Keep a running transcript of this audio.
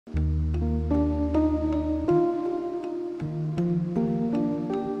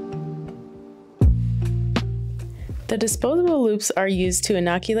The disposable loops are used to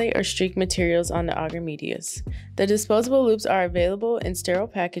inoculate or streak materials on the agar medias. The disposable loops are available in sterile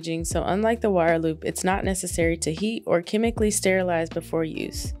packaging, so unlike the wire loop, it's not necessary to heat or chemically sterilize before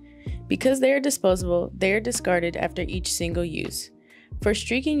use. Because they are disposable, they are discarded after each single use. For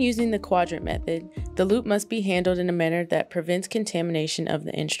streaking using the quadrant method, the loop must be handled in a manner that prevents contamination of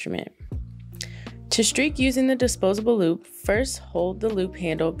the instrument. To streak using the disposable loop, first hold the loop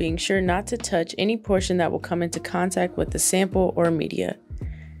handle, being sure not to touch any portion that will come into contact with the sample or media.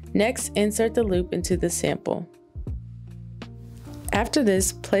 Next, insert the loop into the sample. After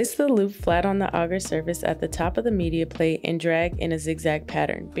this, place the loop flat on the agar surface at the top of the media plate and drag in a zigzag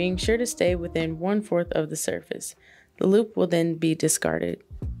pattern, being sure to stay within 1/4 of the surface. The loop will then be discarded.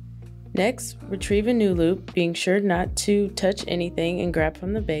 Next, retrieve a new loop, being sure not to touch anything and grab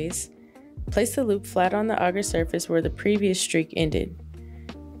from the base. Place the loop flat on the agar surface where the previous streak ended.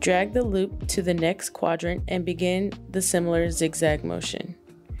 Drag the loop to the next quadrant and begin the similar zigzag motion.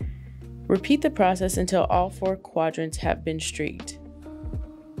 Repeat the process until all 4 quadrants have been streaked.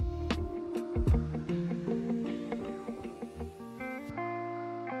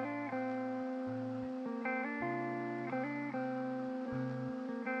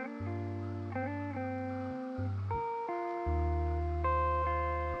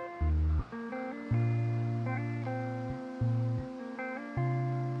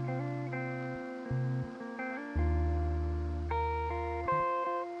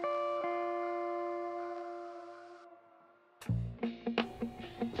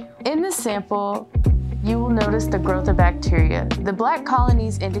 In this sample, you will notice the growth of bacteria. The black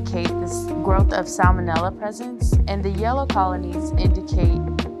colonies indicate this growth of Salmonella presence, and the yellow colonies indicate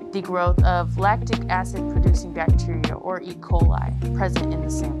the growth of lactic acid producing bacteria, or E. coli, present in the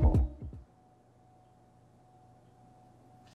sample.